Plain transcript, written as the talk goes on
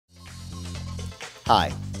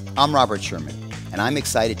Hi, I'm Robert Sherman, and I'm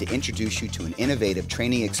excited to introduce you to an innovative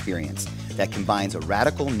training experience that combines a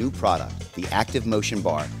radical new product, the ActivMotion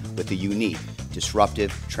bar, with a unique,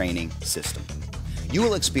 disruptive training system. You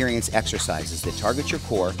will experience exercises that target your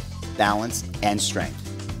core, balance, and strength.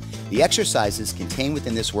 The exercises contained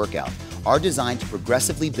within this workout are designed to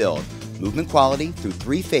progressively build movement quality through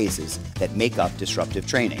 3 phases that make up disruptive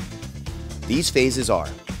training. These phases are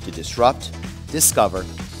to disrupt, discover,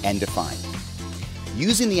 and define.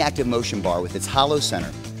 Using the ActivMotion bar with its hollow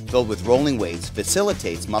center filled with rolling weights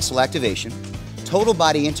facilitates muscle activation, total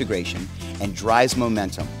body integration, and drives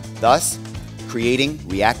momentum, thus creating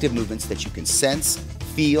reactive movements that you can sense,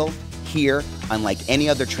 feel, hear, unlike any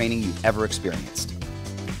other training you've ever experienced.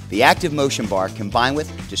 The ActivMotion bar combined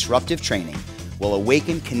with disruptive training will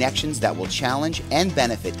awaken connections that will challenge and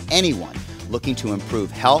benefit anyone looking to improve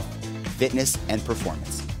health, fitness, and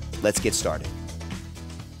performance. Let's get started.